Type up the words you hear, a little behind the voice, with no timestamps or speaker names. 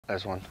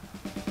There's one.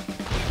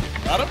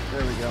 Got him?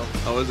 There we go.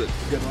 How is it?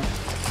 Good one.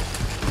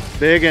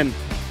 Big one.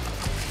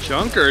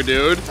 Chunker,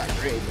 dude. It's not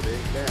great, but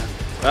yeah.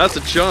 That's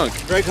a chunk.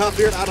 Greg Huff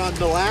here out on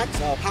Mille,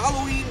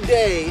 Halloween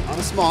day on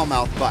a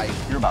smallmouth bite.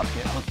 You're about to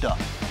get hooked up.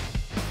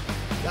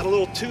 Got a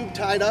little tube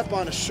tied up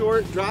on a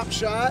short drop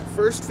shot.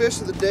 First fish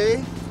of the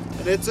day,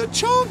 and it's a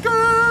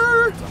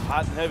chunker! It's a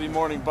hot and heavy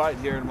morning bite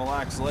here in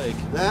Mille Lake.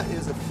 That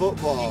is a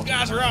football. These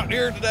guys are out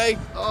here today.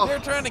 Oh. They're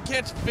trying to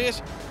catch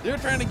fish. They're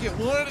trying to get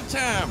one at a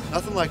time.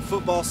 Nothing like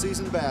football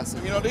season bass.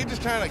 You know, they're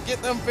just trying to get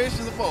them fish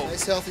in the boat.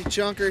 Nice healthy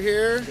chunker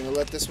here. Gonna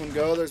let this one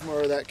go. There's more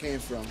where that came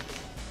from.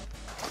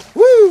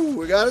 Woo!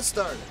 We got it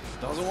started.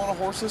 Doesn't want to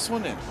horse this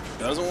one in.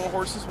 Doesn't want to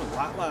horse this one.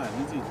 Light line.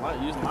 He's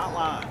using light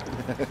line.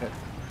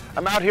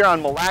 I'm out here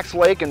on Mille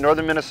Lake in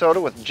northern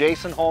Minnesota with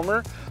Jason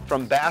Holmer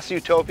from Bass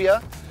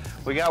Utopia.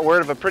 We got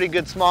word of a pretty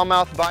good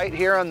smallmouth bite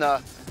here on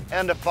the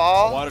end of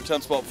fall. Water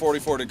temp's about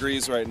 44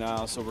 degrees right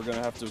now, so we're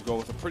gonna have to go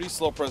with a pretty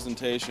slow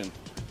presentation.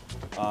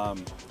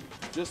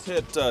 Just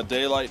hit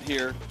daylight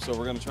here, so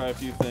we're gonna try a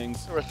few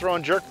things. We're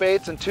throwing jerk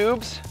baits and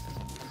tubes.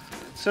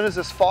 As soon as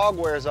this fog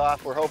wears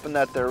off, we're hoping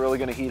that they're really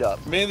gonna heat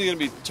up. Mainly gonna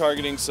be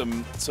targeting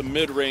some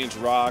mid-range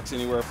rocks,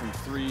 anywhere from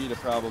 3 to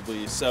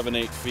probably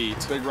 7-8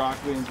 feet. Big rock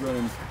veins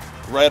running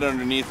right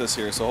underneath us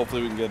here, so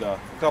hopefully we can get a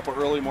couple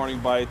early morning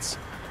bites.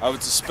 I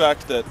would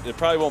suspect that it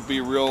probably won't be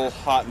real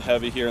hot and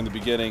heavy here in the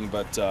beginning,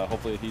 but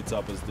hopefully it heats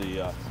up as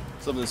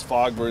some of this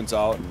fog burns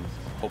out and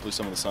hopefully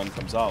some of the sun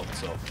comes out.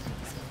 So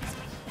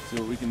see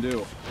what we can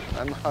do.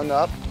 I'm hung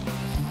up.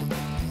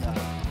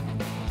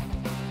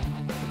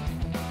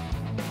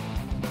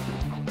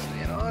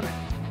 Staying on.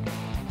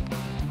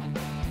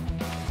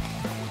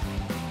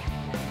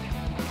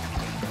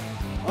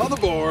 On the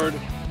board.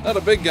 Not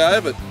a big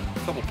guy, but a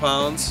couple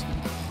pounds.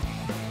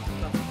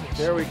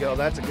 There we go.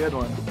 That's a good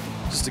one.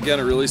 Just again,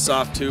 a really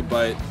soft tube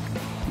bite.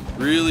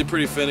 Really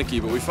pretty finicky,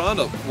 but we found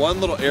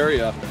one little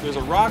area. There's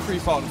a rock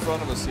reef out in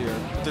front of us here,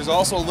 but there's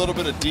also a little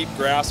bit of deep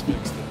grass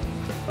mixed in.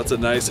 That's a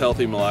nice,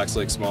 healthy Mille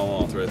Lake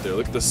smallmouth right there.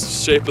 Look at the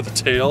shape of the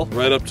tail,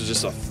 right up to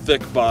just a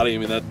thick body. I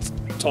mean, that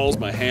tall as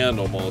my hand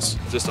almost.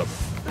 Just a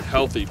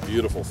healthy,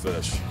 beautiful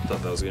fish.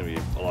 Thought that was gonna be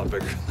a lot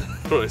bigger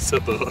when I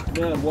set the hook.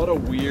 Man, what a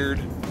weird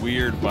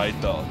bite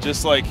though. It's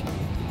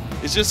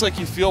just like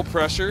you feel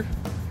pressure,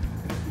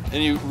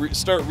 and you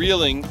start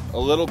reeling a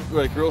little,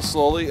 like real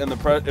slowly, and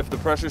if the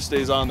pressure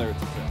stays on there,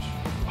 it's a fish.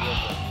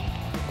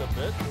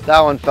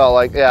 That one felt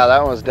like, yeah,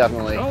 that one was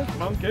definitely. Oh,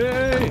 monkey! Oh,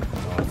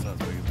 that's not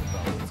as big as I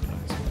thought. That's a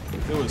nice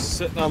one. It was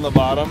sitting on the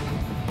bottom,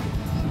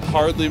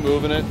 hardly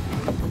moving it,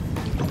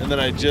 and then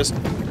I just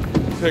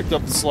picked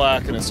up the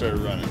slack and it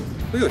started running.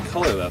 Look at the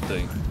color of that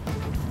thing.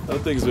 That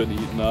thing's been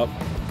eaten up.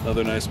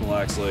 Another nice Mille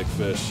Lake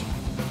fish.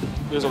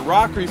 There's a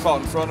rock reef out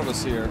in front of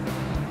us here,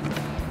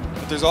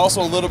 but there's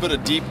also a little bit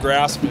of deep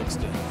grass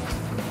mixed in.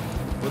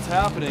 What's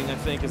happening, I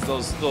think, is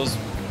those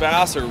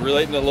bass are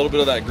relating to a little bit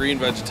of that green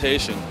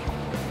vegetation,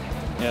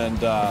 and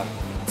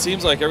it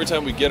seems like every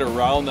time we get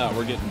around that,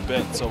 we're getting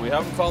bit. So we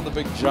haven't found the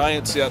big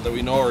giants yet that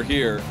we know are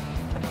here,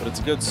 but it's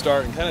a good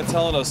start and kind of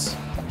telling us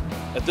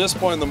at this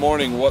point in the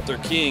morning what they're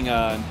keying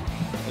on,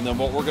 and then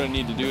what we're going to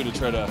need to do to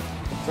try to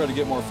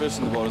get more fish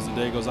in the boat as the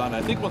day goes on.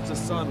 I think once the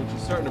sun, which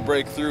is starting to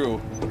break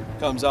through,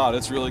 comes out,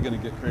 it's really going to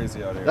get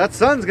crazy out here. That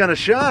sun's gonna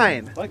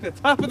shine. Like the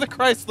top of the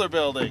Chrysler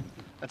building.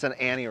 That's an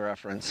Annie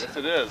reference. Yes,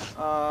 it is.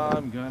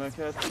 I'm gonna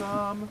catch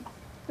some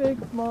big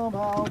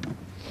smallmouth.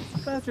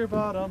 That's your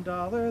bottom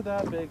dollar,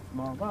 that big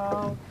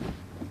smallmouth.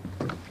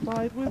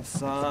 Bite with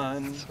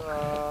sun.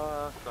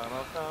 Sun'll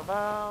come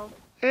out.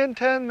 In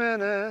 10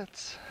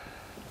 minutes.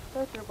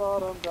 That's your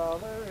bottom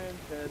dollar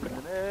in 10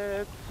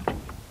 minutes.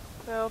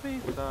 There'll be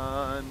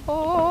sun.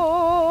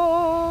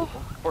 Oh.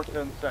 For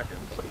 10 seconds.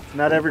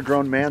 Not every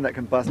grown man that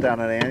can bust down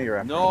an Annie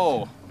reference.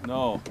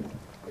 No.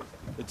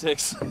 It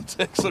takes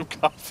some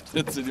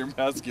confidence in your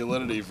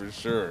masculinity for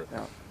sure.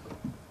 Yeah.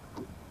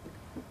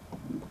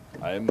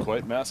 I am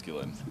quite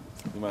masculine.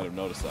 You might have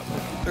noticed that.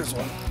 There's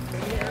one.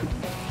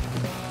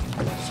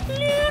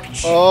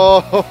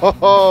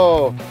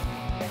 Oh,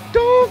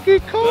 Donkey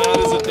Kong! That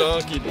is a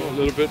donkey. A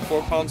little bit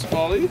 4 pounds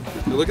poly.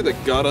 Look at the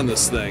gut on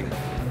this thing.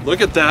 Look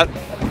at that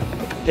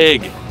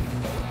pig.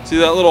 See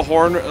that little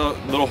horn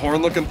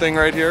looking thing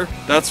right here?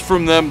 That's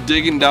from them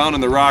digging down in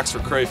the rocks for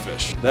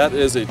crayfish. That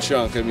is a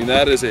chunk. I mean,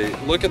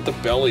 look at the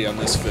belly on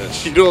this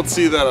fish. You don't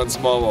see that on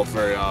smallmouth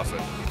very often.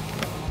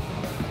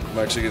 I'm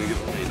actually gonna get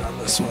a lead on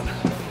this one.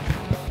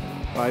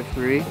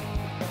 5'3".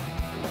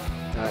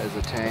 That is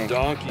a tank.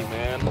 Donkey,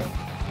 man.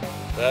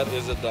 That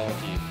is a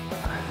donkey.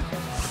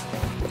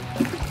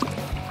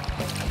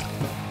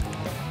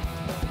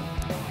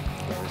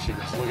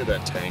 Look at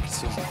that tank.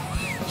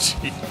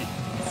 Jeez.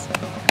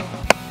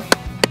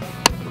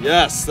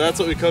 Yes, that's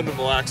what we come to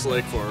Mille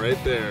Lake for, right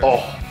there.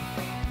 Oh.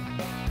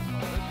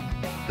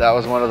 That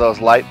was one of those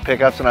light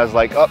pickups, and I was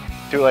like, oh,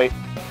 too late.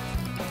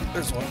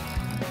 There's one.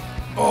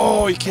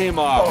 Oh, he came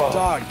off. Oh.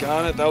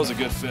 Doggone it. That was a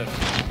good fit.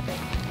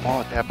 Oh,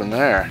 what happened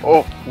there?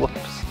 Oh,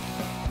 whoops.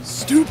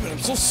 Stupid. I'm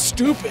so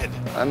stupid.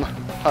 I'm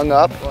hung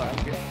up. Boy, I'm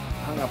getting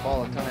hung up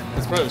all the time.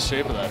 It's probably the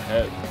shape of that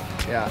head.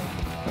 Yeah.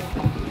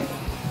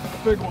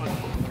 Big one.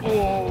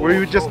 Oh, Were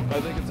you just?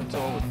 I think it's a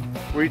toad.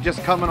 Were you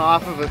just coming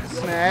off of a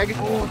snag?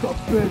 Oh, it's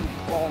a big.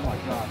 Oh my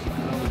gosh.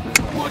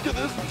 Look at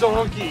this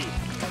donkey.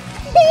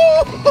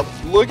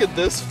 Look at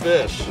this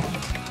fish.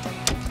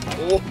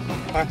 Oh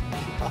my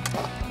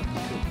God.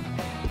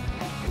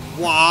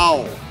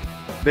 Wow.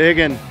 Big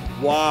and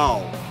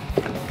Wow.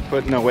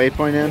 putting a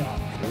waypoint in.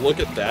 Look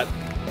at that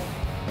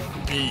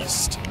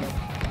beast.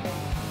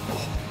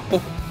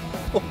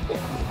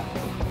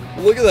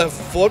 Look at that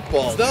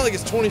football. It's not like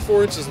it's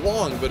 24 inches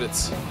long, but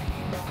it's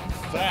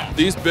fat.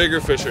 These bigger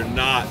fish are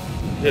not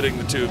hitting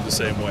the tube the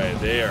same way.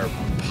 They are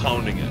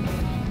pounding it.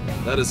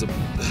 That is a...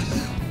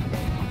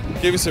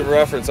 Give you some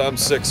reference, I'm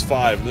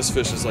 6'5", and this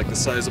fish is like the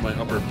size of my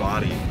upper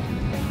body.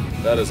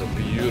 That is a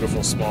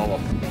beautiful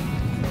smallmouth.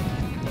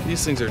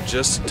 These things are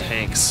just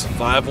tanks.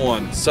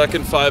 5'1",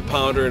 second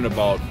 5-pounder in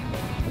about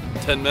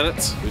 10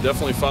 minutes. We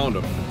definitely found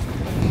them.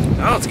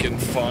 Now it's getting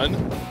fun.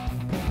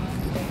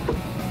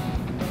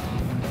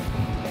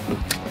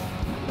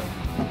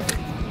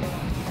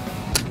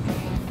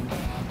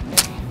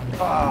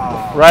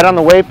 Right on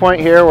the waypoint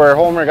here where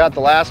Holmer got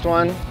the last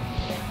one.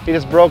 He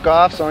just broke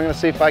off, so I'm gonna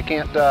see if I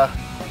can't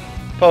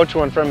poach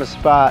one from his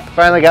spot.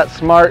 Finally got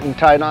smart and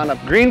tied on a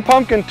green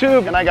pumpkin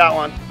tube, and I got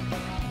one.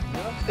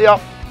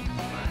 Yep.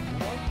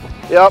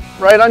 Yep,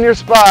 right on your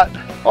spot.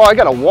 Oh, I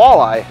got a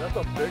walleye. That's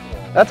a big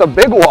one. That's a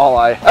big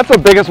walleye. That's the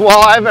biggest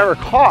walleye I've ever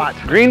caught.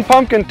 Green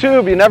pumpkin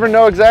tube, you never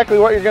know exactly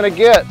what you're gonna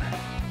get.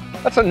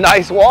 That's a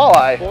nice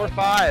walleye. 4 or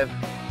 5.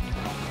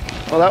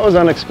 Well, that was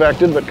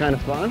unexpected, but kind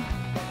of fun.